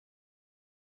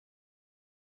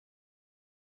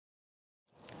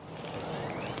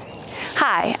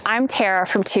Hi, I'm Tara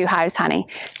from Two Hives Honey.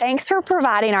 Thanks for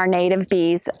providing our native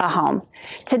bees a home.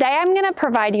 Today I'm going to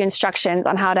provide you instructions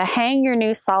on how to hang your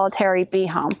new solitary bee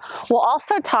home. We'll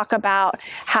also talk about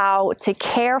how to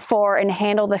care for and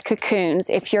handle the cocoons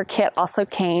if your kit also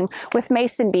came with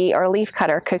mason bee or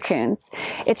leafcutter cocoons.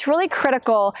 It's really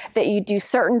critical that you do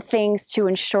certain things to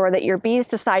ensure that your bees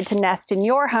decide to nest in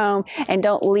your home and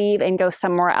don't leave and go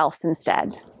somewhere else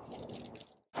instead.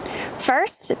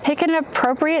 First, pick an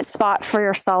appropriate spot for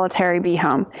your solitary bee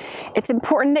home. It's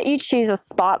important that you choose a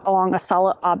spot along a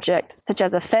solid object, such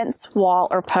as a fence, wall,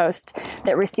 or post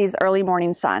that receives early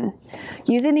morning sun.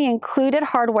 Using the included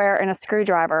hardware and a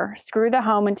screwdriver, screw the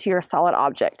home into your solid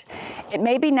object. It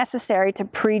may be necessary to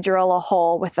pre-drill a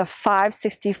hole with a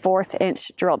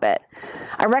 5/64" drill bit.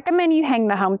 I recommend you hang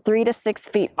the home 3 to 6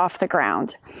 feet off the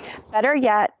ground. Better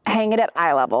yet, hang it at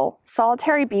eye level.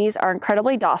 Solitary bees are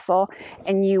incredibly docile,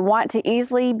 and you want to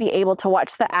easily be able to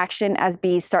watch the action as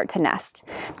bees start to nest.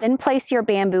 Then place your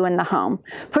bamboo in the home.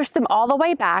 Push them all the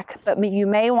way back, but you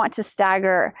may want to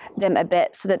stagger them a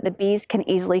bit so that the bees can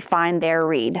easily find their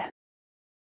reed.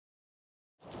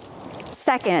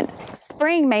 Second,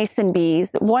 spring mason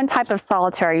bees, one type of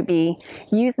solitary bee,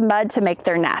 use mud to make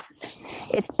their nest.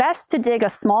 It's best to dig a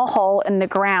small hole in the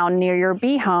ground near your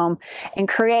bee home and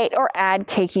create or add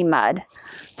cakey mud.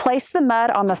 Place the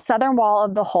mud on the southern wall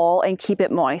of the hole and keep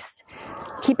it moist.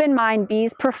 Keep in mind,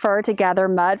 bees prefer to gather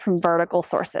mud from vertical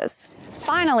sources.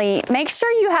 Finally, make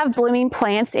sure you have blooming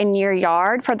plants in your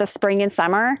yard for the spring and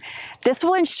summer. This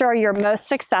will ensure you're most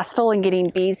successful in getting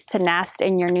bees to nest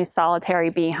in your new solitary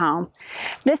bee home.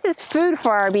 This is food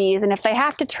for our bees, and if they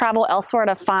have to travel elsewhere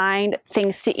to find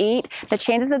things to eat, the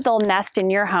chances that they'll nest in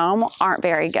your home aren't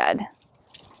very good.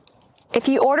 If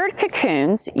you ordered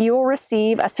cocoons, you will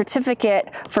receive a certificate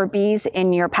for bees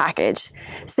in your package.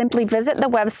 Simply visit the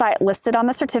website listed on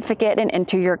the certificate and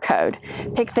enter your code.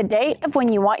 Pick the date of when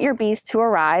you want your bees to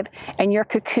arrive, and your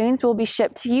cocoons will be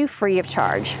shipped to you free of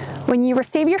charge. When you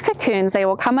receive your cocoons, they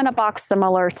will come in a box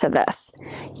similar to this.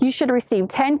 You should receive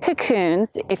 10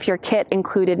 cocoons if your kit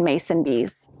included mason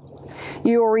bees.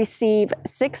 You will receive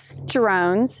 6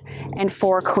 drones and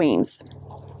 4 queens.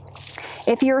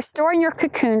 If you're storing your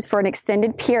cocoons for an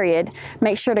extended period,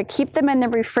 make sure to keep them in the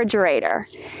refrigerator.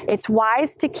 It's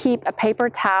wise to keep a paper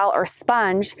towel or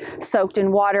sponge soaked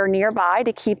in water nearby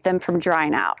to keep them from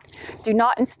drying out. Do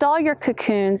not install your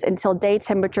cocoons until day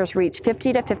temperatures reach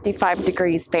 50 to 55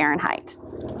 degrees Fahrenheit.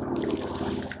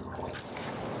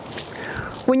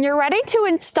 When you're ready to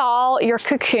install your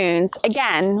cocoons,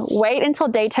 again, wait until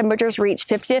day temperatures reach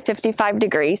 50 to 55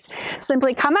 degrees.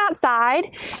 Simply come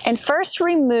outside and first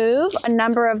remove a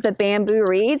number of the bamboo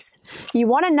reeds. You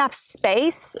want enough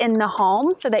space in the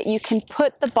home so that you can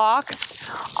put the box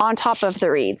on top of the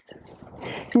reeds.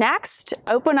 Next,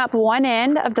 open up one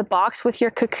end of the box with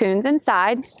your cocoons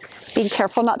inside. Be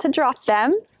careful not to drop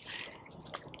them.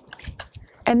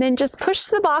 And then just push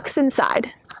the box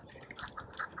inside.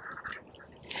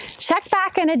 Check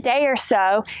back in a day or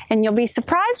so, and you'll be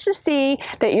surprised to see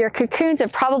that your cocoons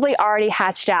have probably already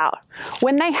hatched out.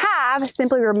 When they have,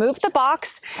 simply remove the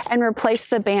box and replace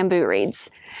the bamboo reeds.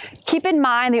 Keep in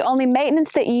mind, the only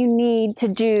maintenance that you need to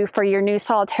do for your new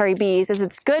solitary bees is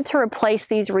it's good to replace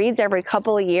these reeds every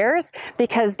couple of years,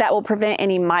 because that will prevent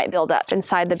any mite buildup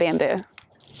inside the bamboo.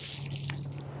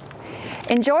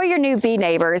 Enjoy your new bee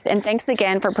neighbors, and thanks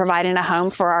again for providing a home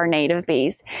for our native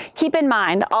bees. Keep in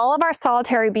mind, all of our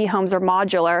solitary bee homes are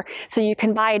modular, so you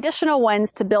can buy additional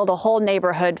ones to build a whole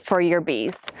neighborhood for your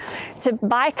bees. To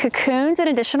buy cocoons and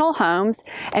additional homes,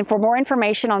 and for more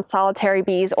information on solitary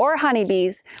bees or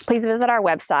honeybees, please visit our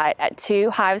website at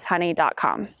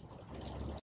twohiveshoney.com.